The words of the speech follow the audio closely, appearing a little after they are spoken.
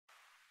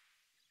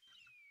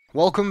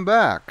Welcome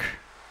back.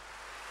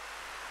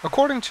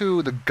 According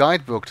to the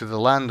guidebook to the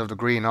Land of the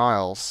Green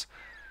Isles,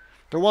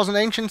 there was an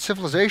ancient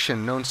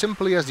civilization known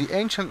simply as the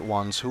Ancient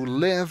Ones who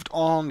lived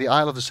on the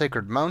Isle of the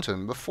Sacred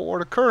Mountain before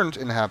the current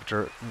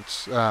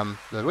inhabitants, the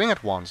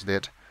Winged Ones,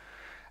 did.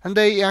 And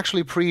they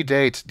actually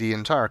predate the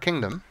entire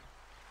kingdom.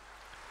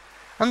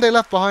 And they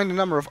left behind a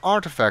number of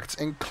artifacts,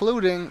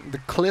 including the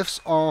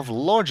Cliffs of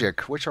Logic,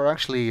 which are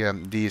actually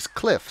these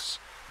cliffs.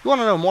 If you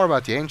want to know more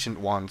about the Ancient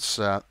Ones,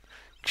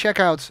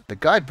 check out the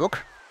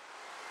guidebook.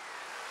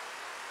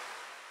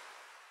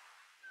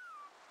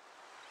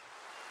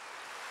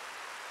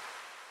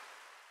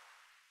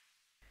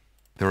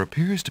 There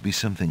appears to be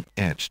something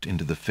etched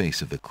into the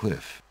face of the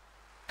cliff.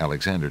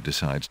 Alexander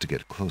decides to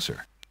get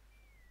closer.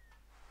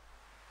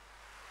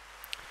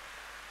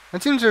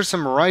 It seems there's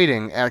some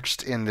writing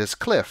etched in this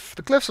cliff.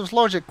 The Cliffs of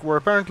Logic were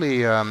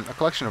apparently a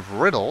collection of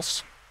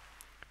riddles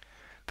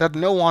that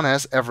no one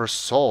has ever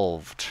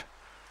solved.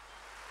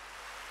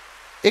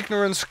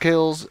 Ignorance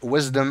kills,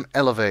 wisdom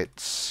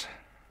elevates.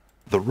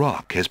 The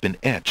rock has been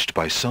etched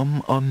by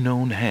some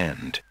unknown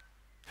hand.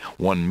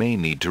 One may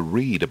need to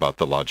read about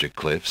the Logic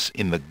Cliffs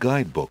in the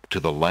guidebook to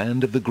the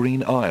Land of the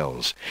Green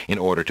Isles in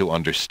order to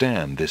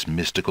understand this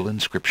mystical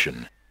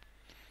inscription.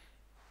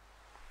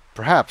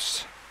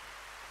 Perhaps.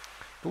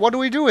 But what do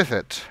we do with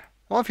it?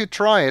 Well, if you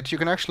try it, you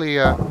can actually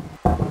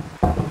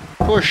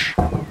push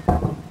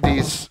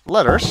these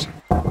letters.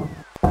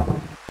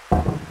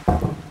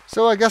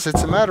 So I guess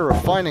it's a matter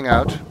of finding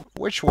out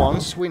which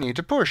ones we need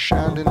to push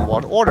and in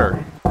what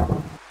order.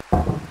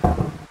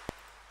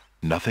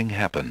 Nothing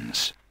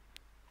happens.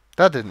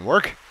 That didn't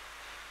work.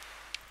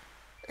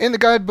 In the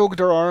guidebook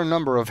there are a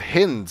number of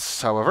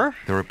hints, however.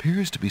 There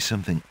appears to be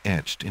something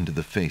etched into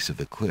the face of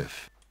the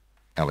cliff.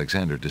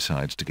 Alexander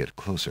decides to get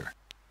closer.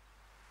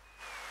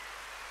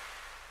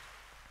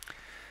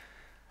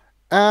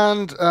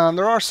 And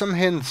there are some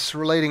hints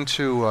relating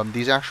to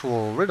these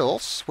actual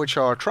riddles, which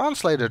are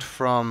translated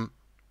from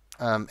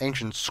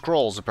ancient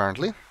scrolls,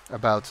 apparently,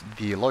 about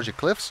the Logic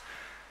Cliffs.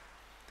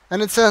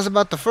 And it says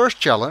about the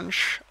first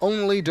challenge,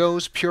 only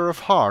those pure of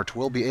heart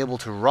will be able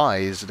to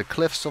rise the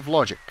Cliffs of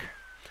Logic.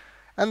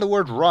 And the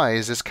word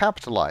rise is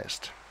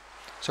capitalized.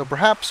 So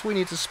perhaps we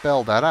need to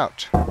spell that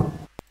out.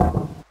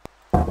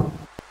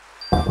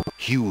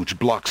 Huge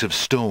blocks of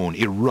stone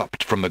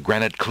erupt from the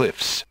granite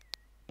cliffs.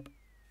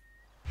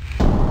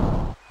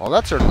 Well,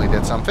 that certainly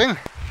did something.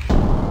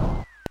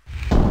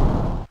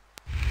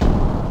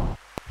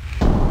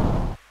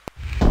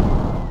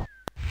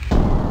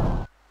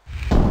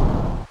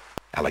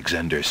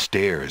 Alexander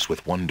stares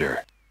with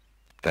wonder.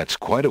 That's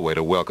quite a way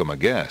to welcome a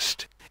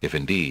guest, if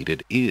indeed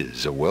it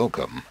is a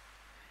welcome.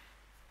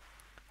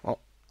 Well,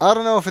 I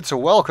don't know if it's a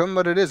welcome,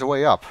 but it is a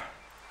way up.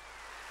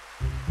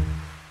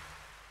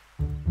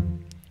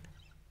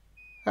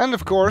 And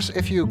of course,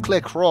 if you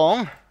click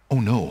wrong... Oh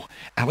no,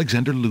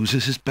 Alexander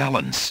loses his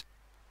balance.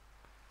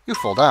 You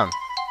fall down.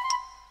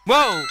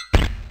 Whoa!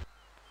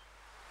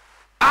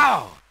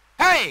 Ow!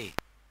 Hey!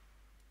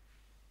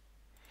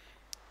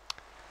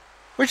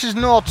 Which is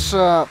not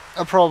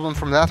a problem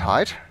from that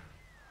height.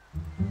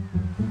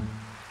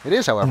 It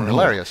is, however, Oh no,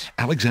 hilarious.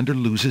 Alexander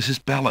loses his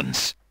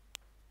balance.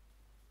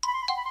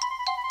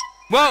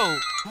 Whoa!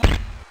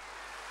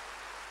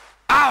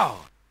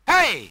 Ow!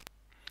 Hey!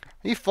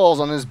 He falls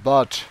on his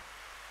butt.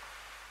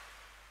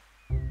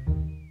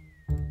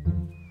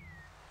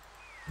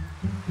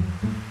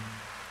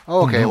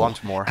 Okay, Oh no,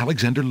 once more.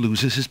 Alexander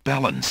loses his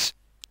balance.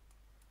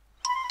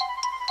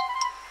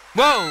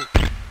 Whoa!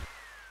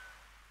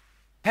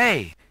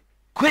 Hey!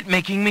 Quit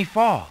making me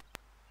fall!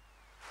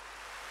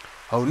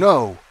 Oh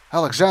no!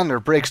 Alexander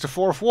breaks the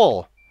fourth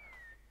wall.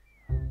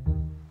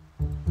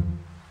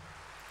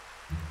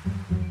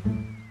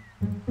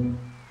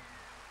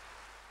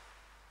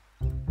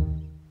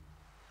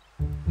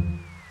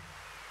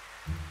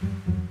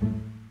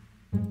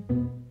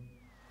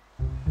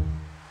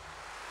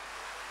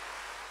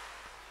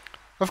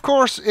 Of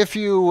course, if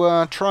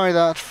you try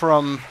that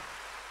from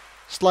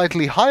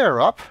slightly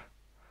higher up,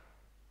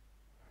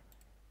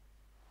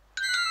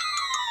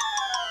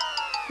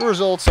 the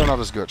results are not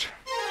as good.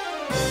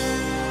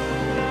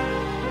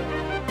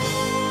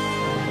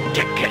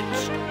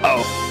 Tickets.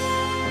 Oh.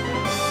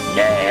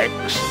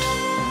 Next.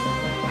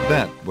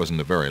 That wasn't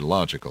a very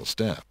logical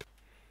step.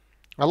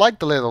 I like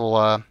the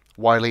little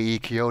Wile E.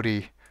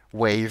 Coyote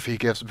wave he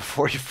gives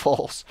before he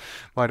falls,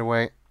 by the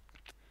way.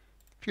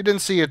 If you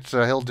didn't see it,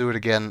 he'll do it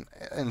again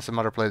in some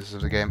other places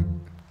of the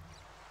game.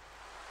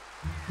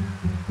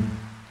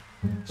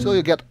 So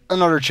you get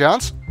another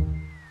chance.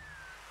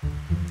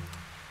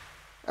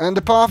 And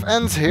the path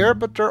ends here,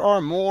 but there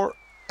are more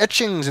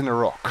etchings in the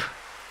rock.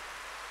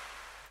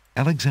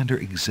 Alexander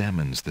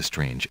examines the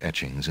strange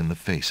etchings in the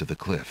face of the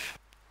cliff.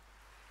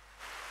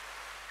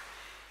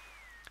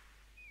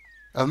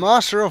 A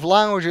master of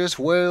languages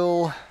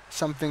will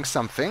something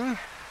something,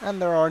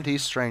 and there are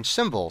these strange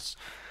symbols.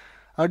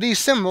 These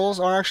symbols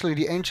are actually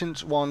the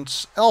Ancient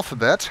Ones'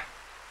 alphabet,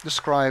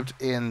 described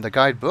in the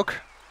guidebook.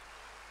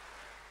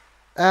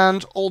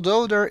 And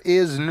although there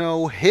is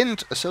no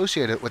hint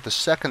associated with the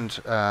second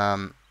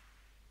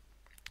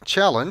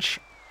challenge.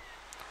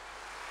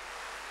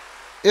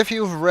 If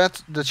you've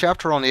read the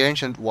chapter on the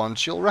Ancient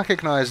Ones, you'll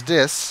recognize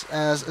this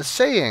as a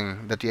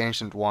saying that the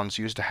Ancient Ones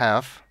used to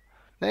have,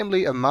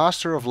 namely, a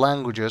master of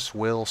languages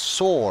will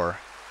soar.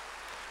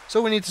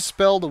 So we need to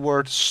spell the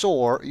word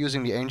soar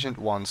using the Ancient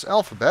Ones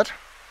alphabet.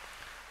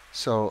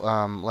 So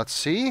let's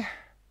see.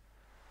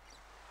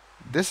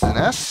 This is an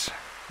S.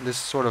 This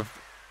sort of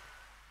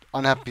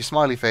unhappy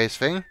smiley face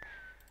thing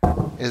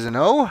is an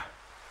O.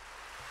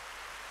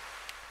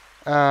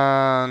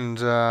 And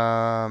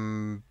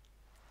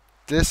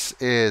this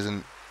is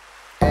an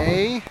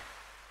A.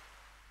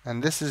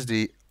 And this is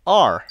the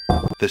R.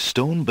 The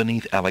stone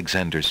beneath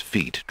Alexander's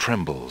feet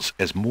trembles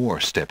as more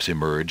steps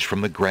emerge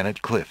from the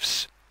granite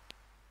cliffs.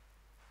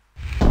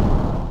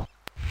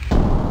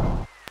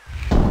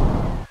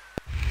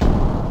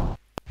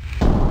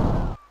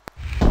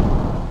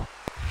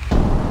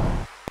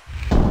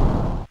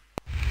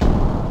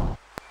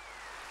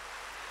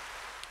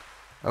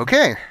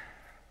 Okay.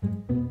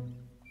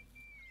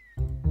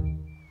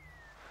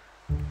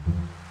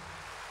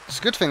 It's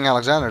a good thing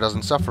Alexander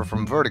doesn't suffer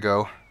from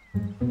vertigo.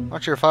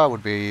 Not sure if I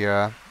would be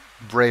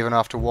brave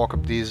enough to walk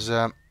up these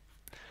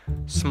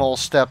small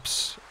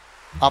steps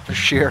up a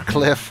sheer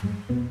cliff.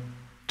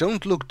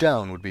 Don't look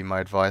down would be my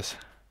advice.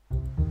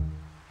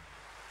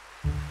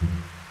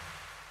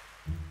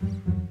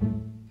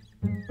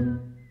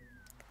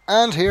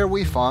 And here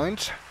we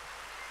find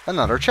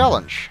another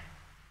challenge.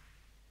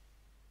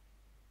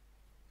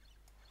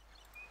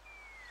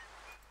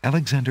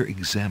 Alexander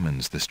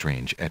examines the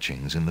strange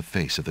etchings in the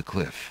face of the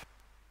cliff.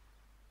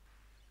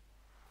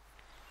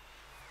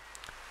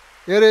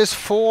 It is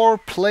 4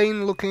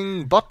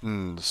 plain-looking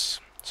buttons.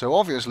 So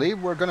obviously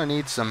we're gonna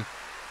need some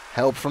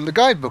help from the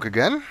guidebook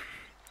again.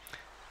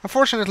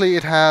 Unfortunately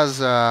it has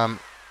a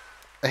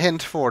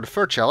hint for the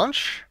third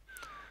challenge,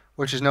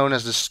 which is known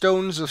as the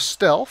Stones of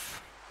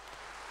Stealth,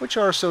 which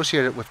are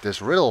associated with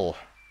this riddle.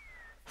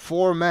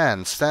 4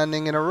 men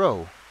standing in a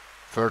row.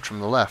 Third from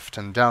the left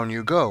and down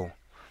you go.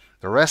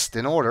 The rest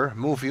in order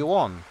move you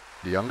on.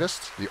 The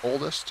youngest, the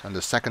oldest, and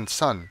the second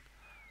son.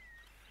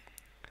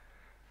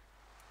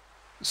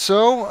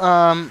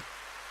 So,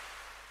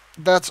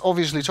 that's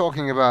obviously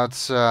talking about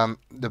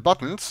the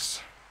buttons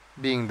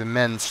being the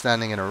men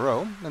standing in a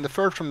row. And the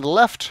third from the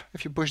left,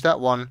 if you push that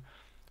one,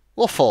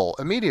 will fall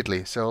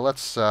immediately. So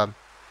let's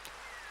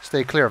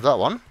stay clear of that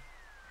one.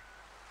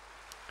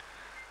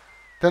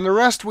 Then the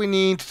rest we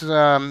need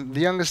the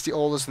youngest, the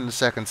oldest, and the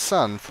second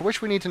son, for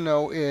which we need to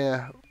know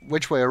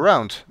which way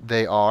around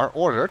they are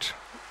ordered,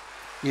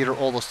 either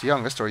oldest to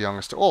youngest or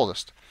youngest to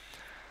oldest.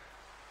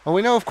 Well,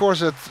 we know, of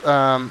course, that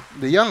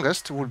the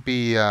youngest would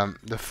be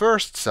the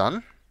first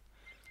son,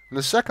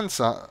 the second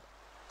son,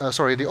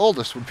 the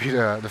oldest would be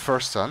the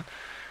first son,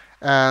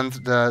 and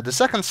the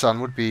second son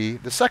would be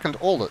the second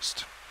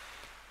oldest.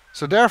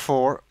 So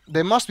therefore,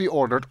 they must be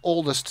ordered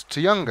oldest to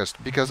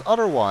youngest, because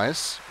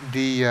otherwise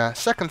the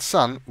second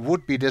son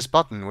would be this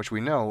button, which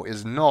we know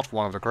is not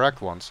one of the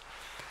correct ones.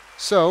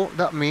 So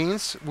that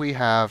means we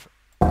have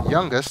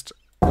youngest,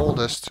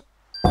 oldest,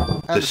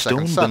 and the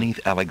second stone son. Beneath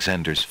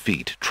Alexander's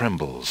feet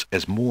trembles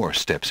as more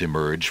steps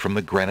emerge from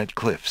the granite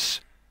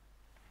cliffs.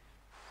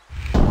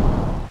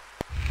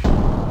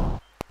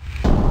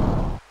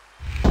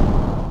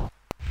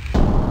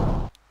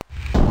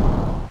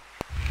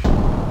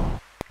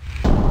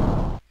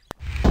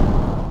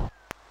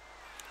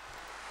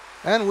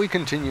 And we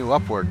continue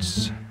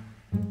upwards.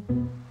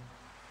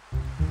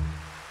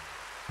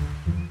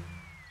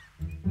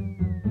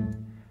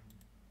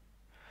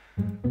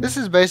 This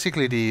is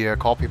basically the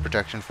copy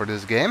protection for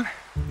this game,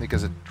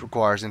 because it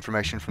requires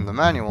information from the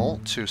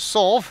manual to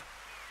solve.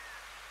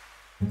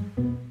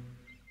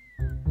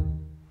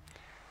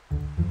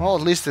 Well,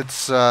 at least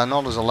it's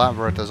not as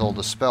elaborate as all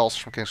the spells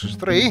from King's Quest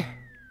 3.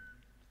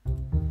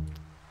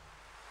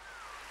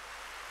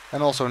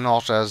 And also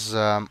not as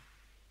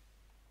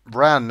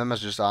random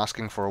as just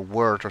asking for a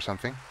word or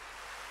something.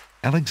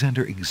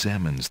 Alexander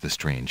examines the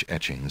strange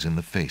etchings in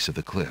the face of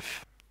the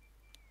cliff.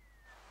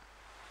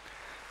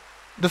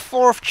 The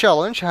fourth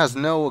challenge has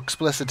no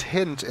explicit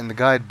hint in the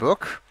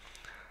guidebook,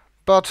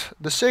 but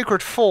the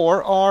Sacred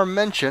Four are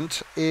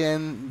mentioned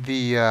in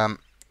the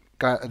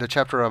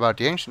chapter about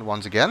the Ancient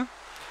Ones again,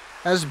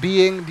 as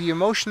being the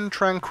emotion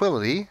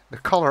Tranquility, the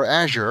color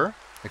Azure,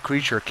 the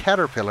creature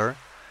Caterpillar,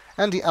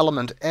 and the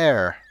element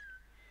Air.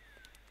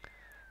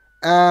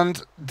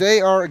 And they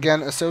are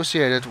again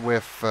associated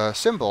with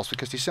symbols,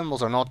 because these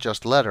symbols are not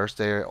just letters,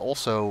 they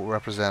also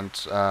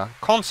represent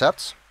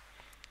concepts.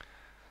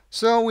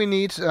 So we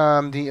need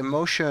the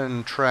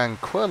emotion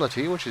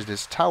Tranquility, which is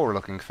this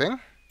tower-looking thing.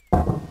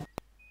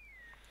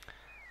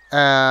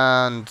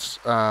 And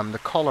the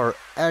color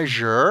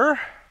Azure.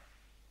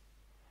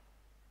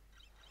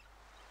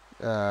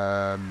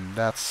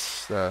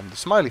 That's the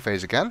smiley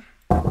face again.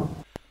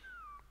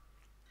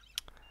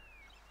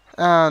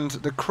 And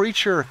the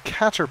creature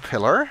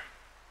Caterpillar,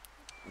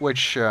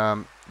 which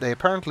they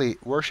apparently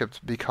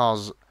worshipped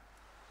because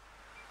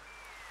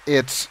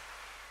it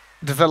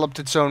developed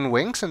its own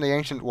wings, and the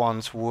ancient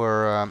ones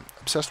were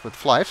obsessed with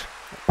flight,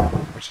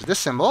 which is this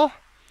symbol.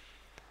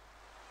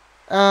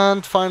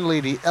 And finally,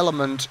 the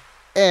element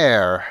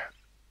air.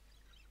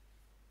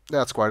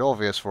 That's quite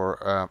obvious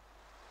for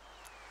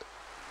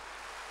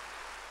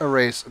a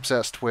race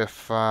obsessed with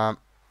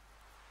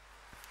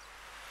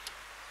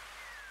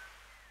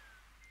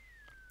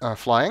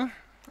flying,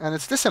 and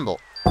it's this symbol.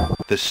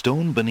 The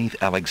stone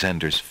beneath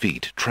Alexander's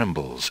feet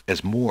trembles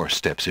as more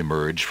steps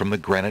emerge from the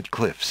granite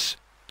cliffs.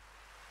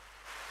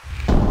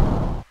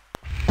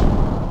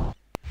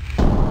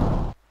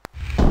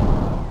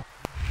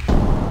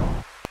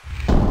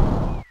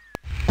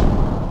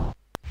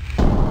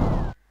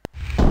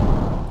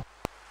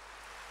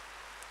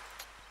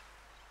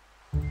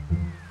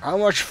 How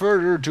much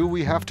further do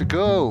we have to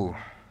go?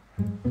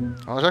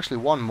 Oh, there's actually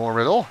one more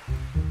riddle.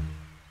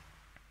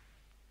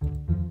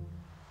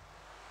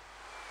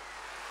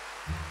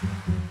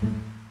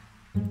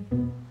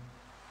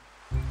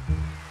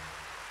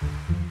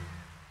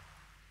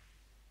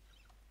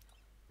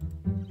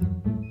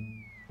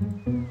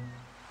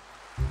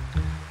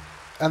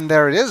 And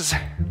there it is.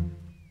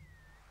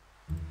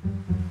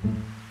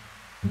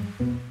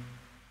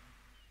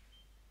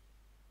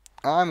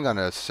 I'm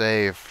gonna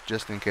save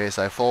just in case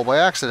I fall by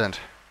accident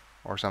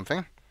or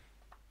something.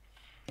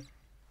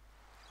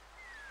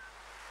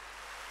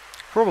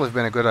 Probably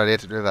been a good idea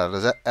to do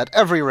that at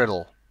every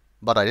riddle,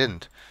 but I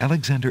didn't.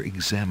 Alexander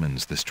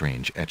examines the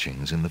strange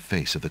etchings in the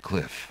face of the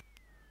cliff.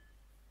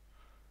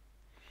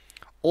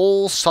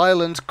 All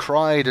silent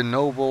cry the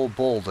noble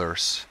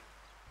boulders.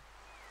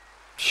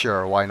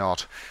 Sure, why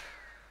not?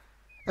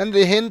 And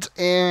the hint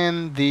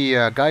in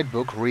the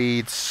guidebook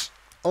reads,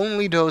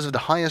 only those of the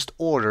highest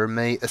order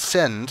may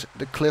ascend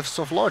the cliffs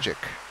of logic.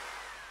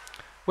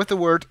 With the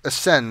word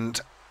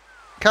ascend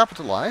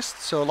capitalized,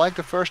 so like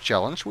the first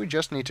challenge, we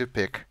just need to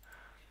pick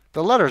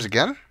the letters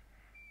again.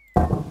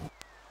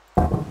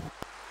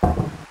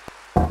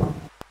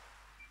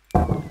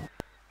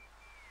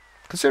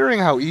 Considering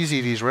how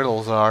easy these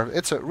riddles are,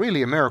 it's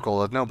really a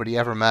miracle that nobody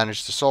ever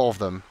managed to solve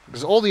them,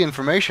 because all the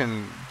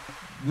information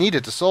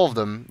needed to solve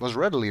them was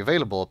readily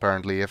available,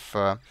 apparently, if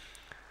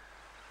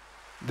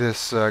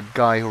this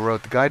guy who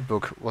wrote the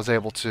guidebook was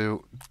able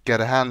to get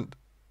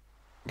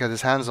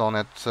his hands on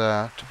it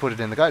to put it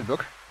in the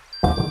guidebook.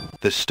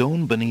 The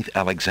stone beneath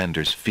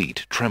Alexander's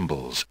feet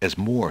trembles as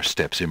more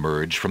steps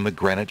emerge from the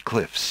granite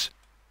cliffs.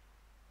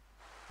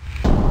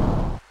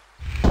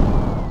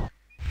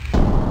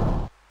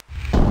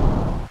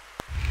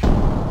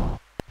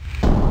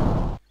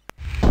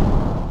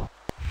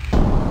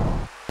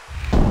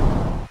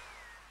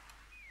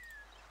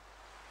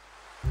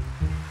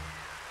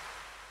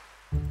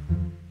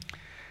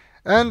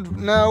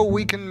 And now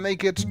we can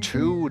make it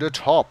to the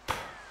top.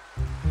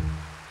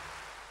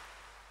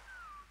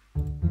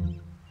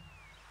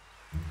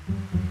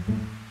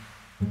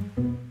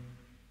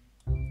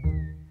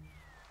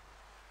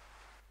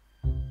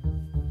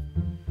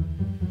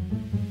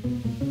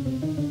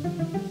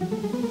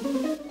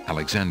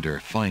 Alexander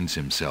finds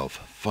himself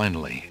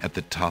finally at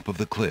the top of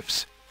the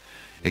cliffs.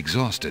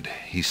 Exhausted,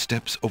 he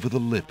steps over the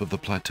lip of the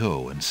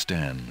plateau and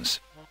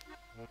stands.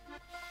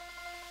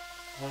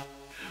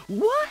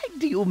 Why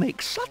do you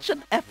make such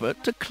an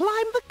effort to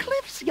climb the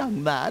cliffs,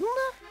 young man?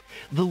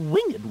 The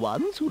winged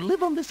ones who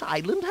live on this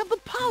island have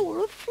the power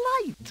of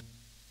flight.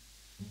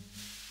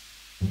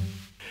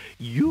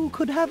 You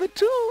could have it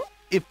too,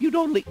 if you'd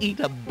only eat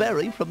a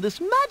berry from this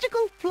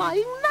magical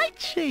flying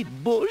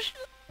nightshade bush.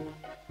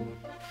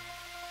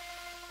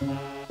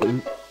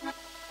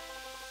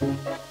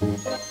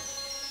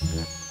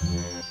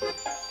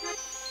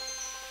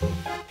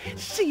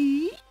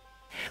 See?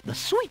 The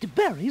sweet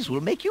berries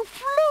will make you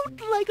float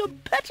like a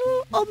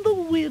petal on the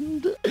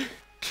wind.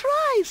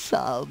 Try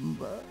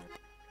some.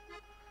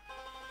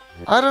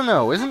 I don't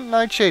know, isn't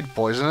Nightshade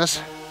poisonous?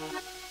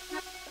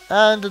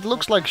 And it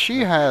looks like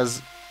she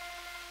has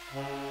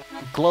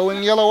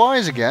glowing yellow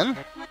eyes again.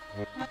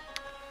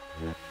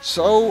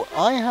 So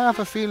I have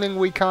a feeling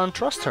we can't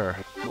trust her.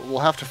 We'll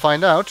have to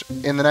find out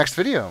in the next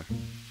video.